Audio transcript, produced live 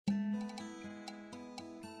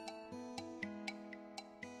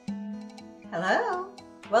Hello!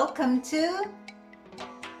 Welcome to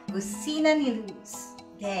Cusina ni Luz.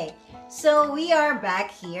 Okay, so we are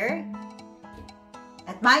back here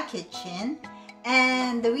at my kitchen,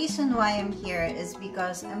 and the reason why I'm here is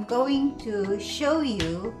because I'm going to show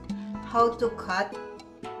you how to cut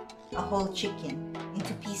a whole chicken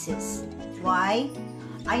into pieces. Why?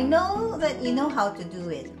 I know that you know how to do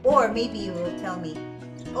it, or maybe you will tell me,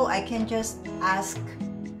 oh, I can just ask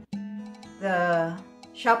the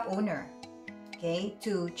shop owner, okay,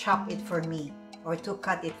 to chop it for me or to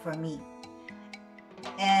cut it for me.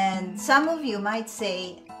 And some of you might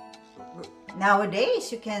say,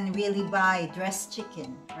 nowadays you can really buy dressed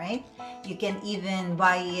chicken, right? You can even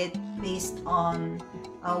buy it based on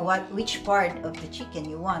which part of the chicken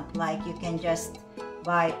you want. Like you can just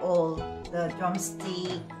buy all the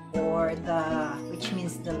drumstick, or which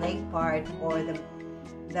means the leg part, or the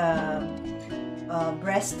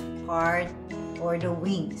breast part, or the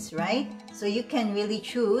wings, right? So you can really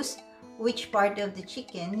choose which part of the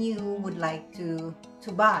chicken you would like to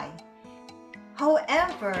buy.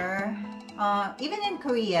 However, even in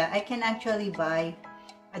Korea, I can actually buy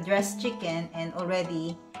a dressed chicken and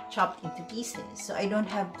already chopped into pieces, so I don't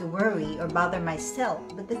have to worry or bother myself.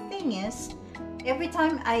 But the thing is, every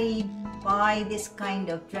time I buy this kind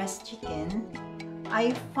of dressed chicken,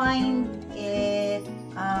 I find it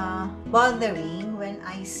bothering when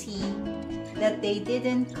I see that they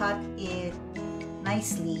didn't cut it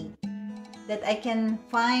nicely, that I can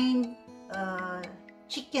find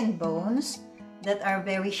chicken bones that are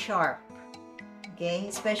very sharp, okay,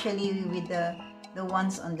 especially with the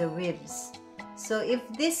ones on the ribs. So if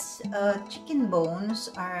these chicken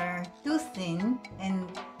bones are too thin and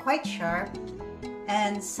quite sharp,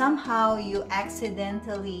 and somehow you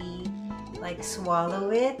accidentally like swallow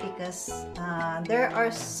it, because there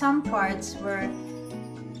are some parts where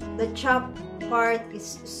the chopped part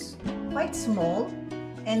is quite small,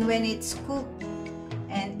 and when it's cooked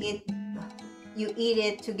and you eat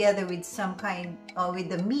it together with some kind with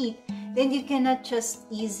the meat, then you cannot just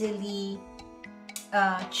easily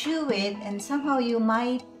chew it, and somehow you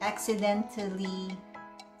might accidentally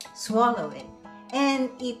swallow it, and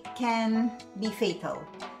it can be fatal.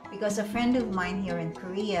 Because a friend of mine here in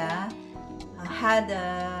Korea had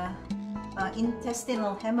a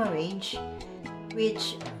intestinal hemorrhage,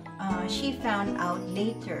 which she found out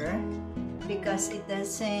later, because it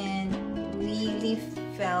doesn't really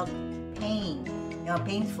felt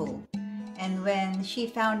painful. And when she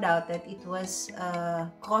found out that it was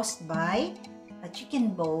caused by a chicken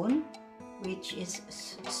bone, which is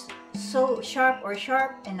so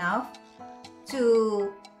sharp enough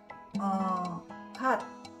to cut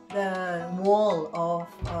the wall of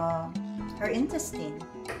her intestine.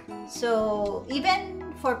 So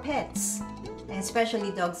even for pets, and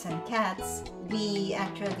especially dogs and cats, we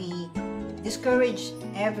actually discourage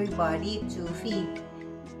everybody to feed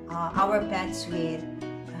our pets with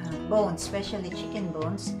bones, especially chicken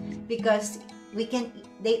bones, because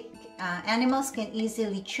animals can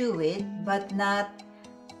easily chew it, but not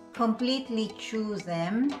completely chew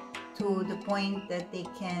them to the point that they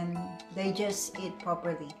can digest it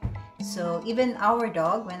properly. So even our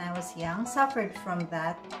dog, when I was young, suffered from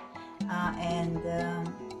that, and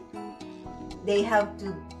they have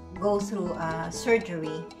to go through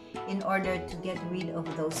surgery in order to get rid of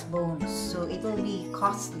those bones. So it will be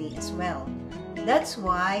costly as well. That's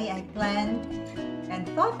why I planned and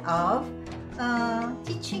thought of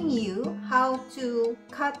teaching you how to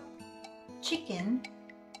cut chicken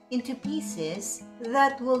into pieces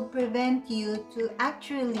that will prevent you to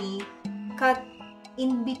actually cut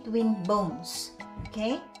in between bones,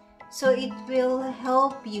 okay? So it will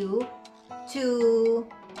help you to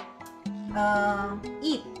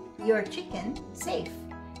eat your chicken safe.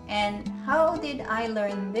 And how did I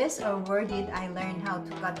learn this, or where did I learn how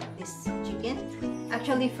to cut this chicken?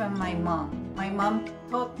 Actually from my mom. My mom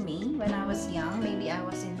taught me when I was young, maybe I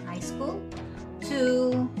was in high school,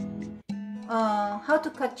 to how to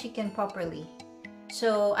cut chicken properly.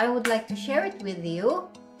 So I would like to share it with you.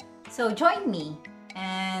 So join me,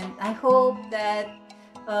 and I hope that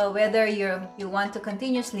whether you want to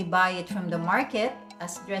continuously buy it from the market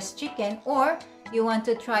as dressed chicken, or you want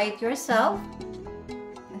to try it yourself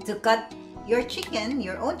to cut your chicken,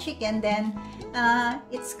 your own chicken, then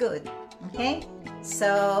it's good. Okay,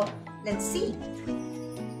 so let's see.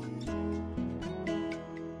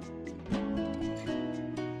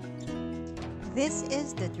 This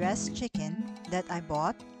is the dressed chicken that I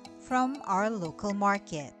bought from our local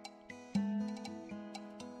market.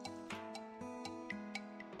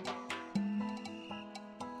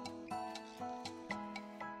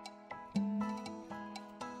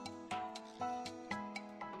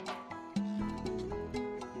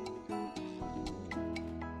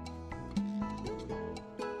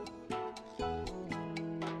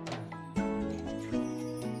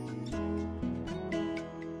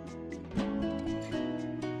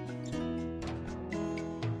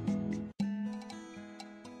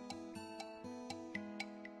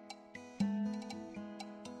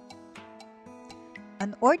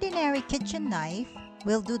 An ordinary kitchen knife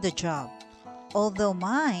will do the job, although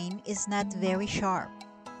mine is not very sharp.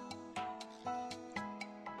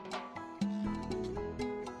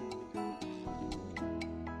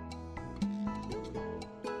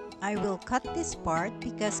 I will cut this part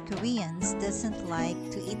because Koreans doesn't like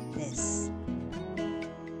to eat this.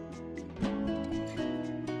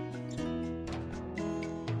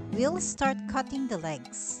 We'll start cutting the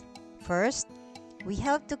legs. First, we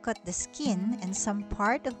have to cut the skin and some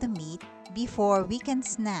part of the meat before we can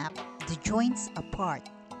snap the joints apart.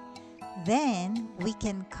 Then, we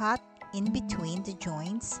can cut in between the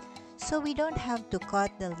joints so we don't have to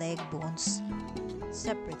cut the leg bones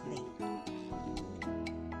separately.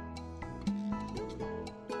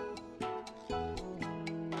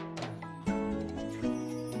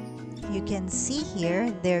 You can see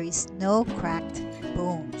here there is no cracked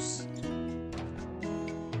bones.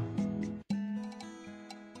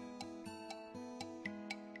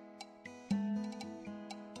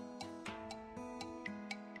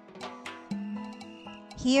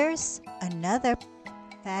 Here's another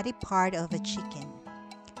fatty part of a chicken.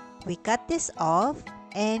 We cut this off,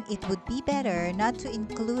 and it would be better not to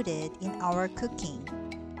include it in our cooking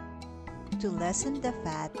to lessen the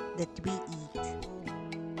fat that we eat.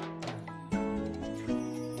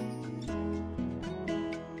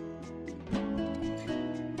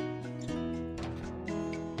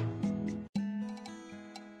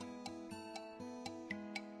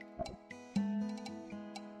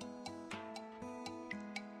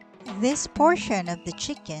 This portion of the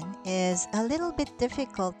chicken is a little bit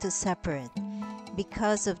difficult to separate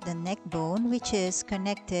because of the neck bone, which is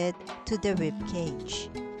connected to the rib cage.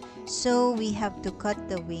 So we have to cut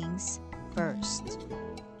the wings first.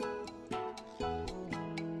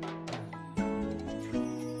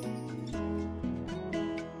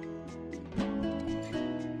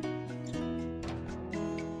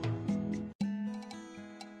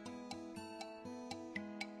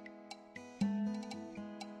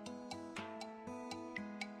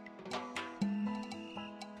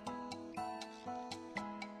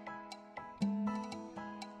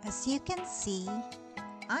 As you can see,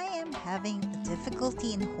 I am having a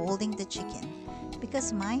difficulty in holding the chicken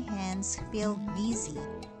because my hands feel greasy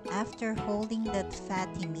after holding that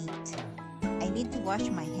fatty meat. I need to wash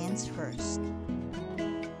my hands first.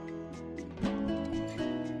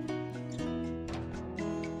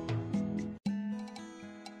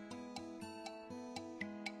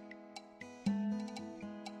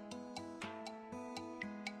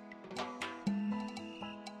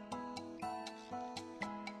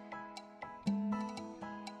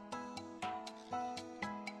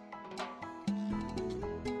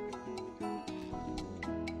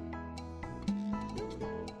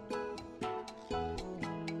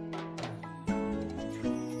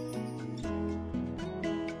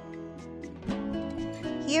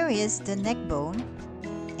 Here is the neck bone,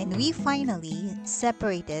 and we finally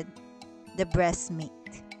separated the breast meat.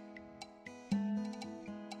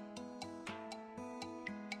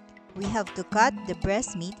 We have to cut the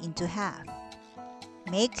breast meat into half.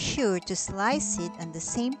 Make sure to slice it on the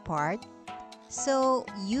same part so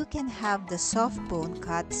you can have the soft bone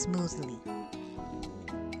cut smoothly.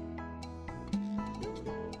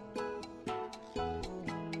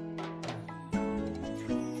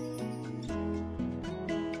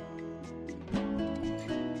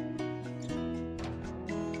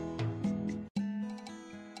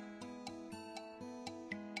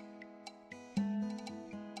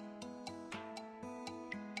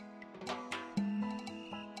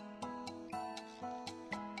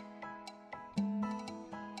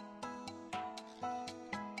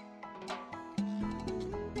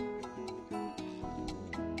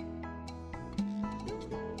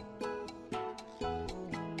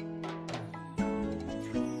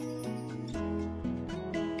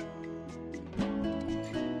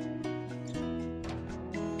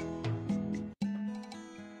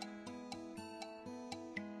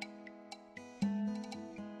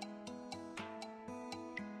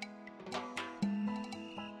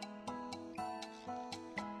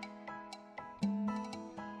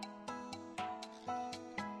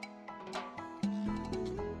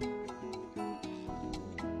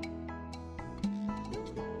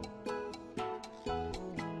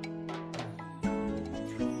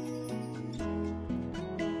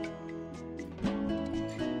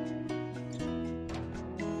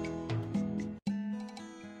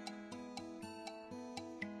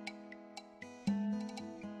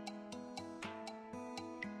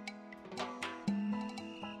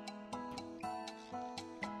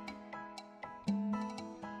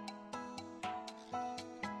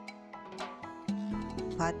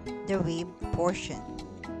 cut the rib portion.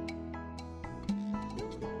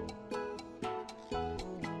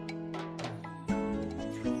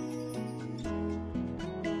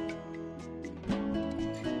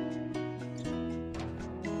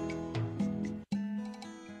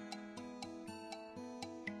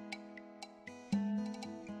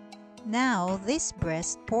 Now, this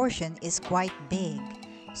breast portion is quite big,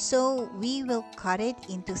 so we will cut it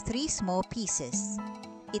into 3 small pieces.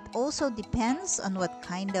 It also depends on what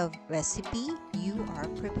kind of recipe you are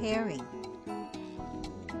preparing.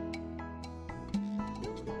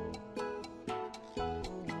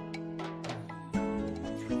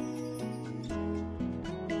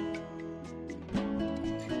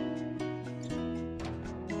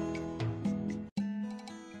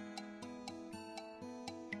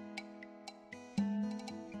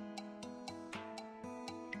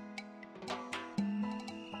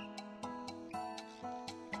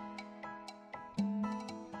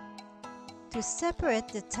 To separate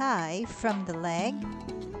the thigh from the leg,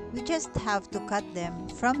 we just have to cut them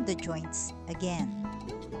from the joints again.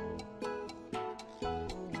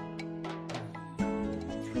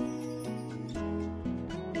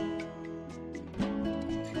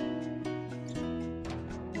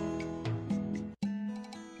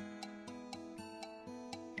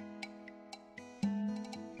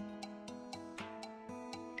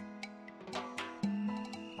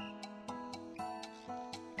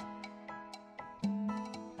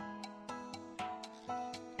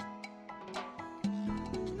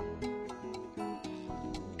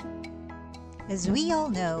 As we all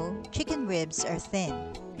know, chicken ribs are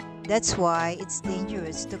thin. That's why it's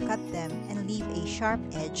dangerous to cut them and leave a sharp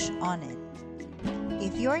edge on it.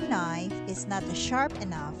 If your knife is not sharp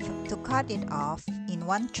enough to cut it off in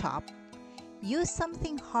one chop, use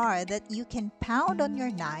something hard that you can pound on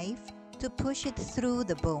your knife to push it through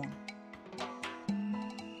the bone.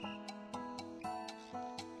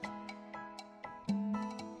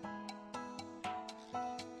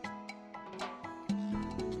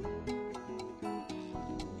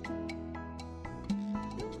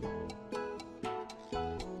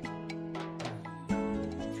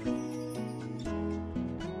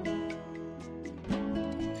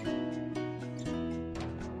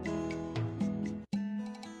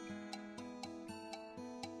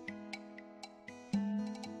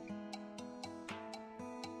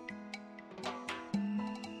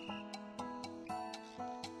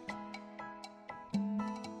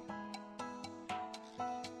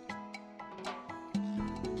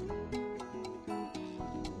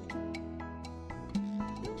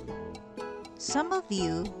 Some of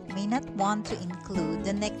you may not want to include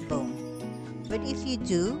the neck bone, but if you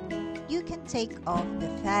do, you can take off the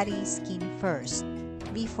fatty skin first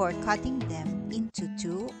before cutting them into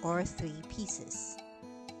 2 or 3 pieces.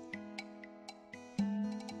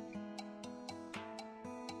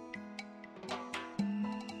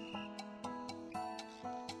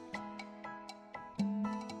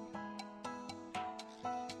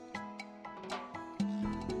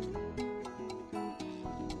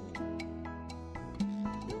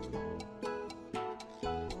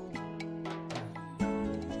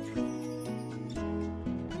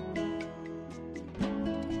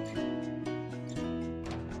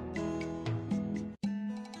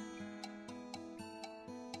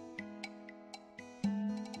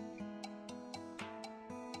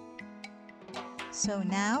 So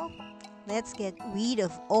now, let's get rid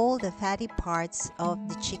of all the fatty parts of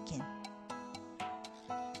the chicken.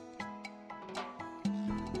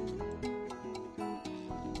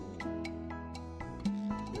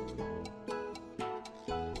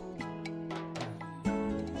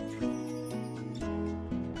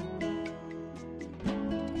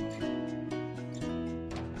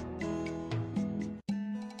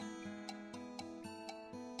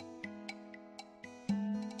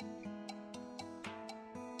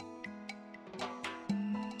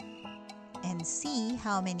 And see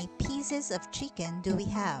how many pieces of chicken do we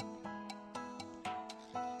have.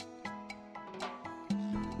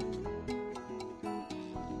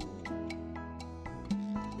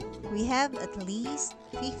 We have at least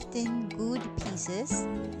 15 good pieces,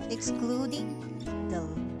 excluding the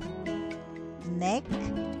neck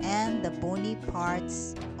and the bony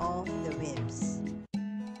parts of the ribs.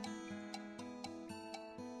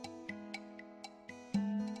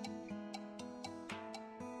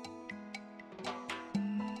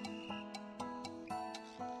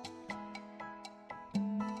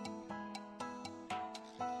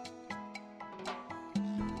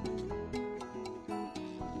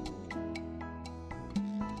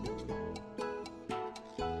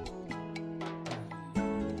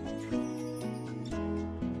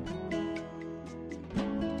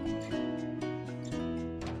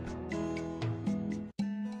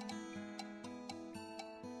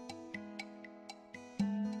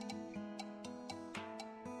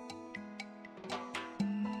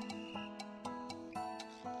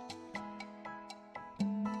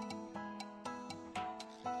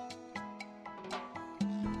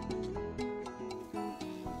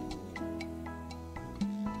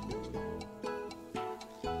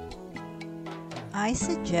 I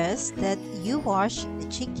suggest that you wash the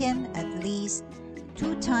chicken at least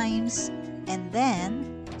 2 times and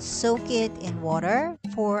then soak it in water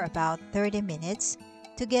for about 30 minutes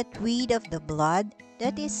to get rid of the blood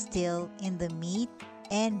that is still in the meat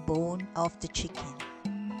and bone of the chicken.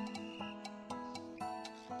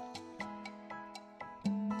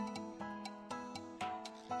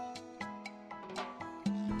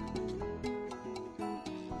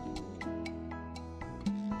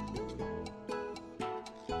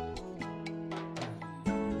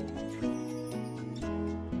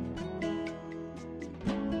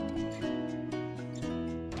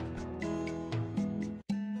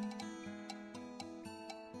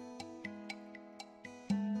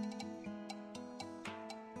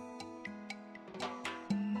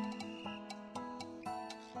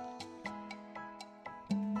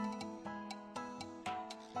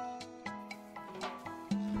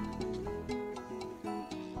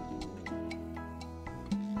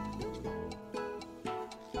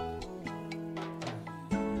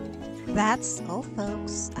 That's all,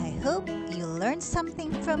 folks. I hope you learned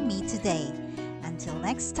something from me today. Until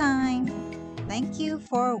next time, thank you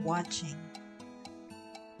for watching.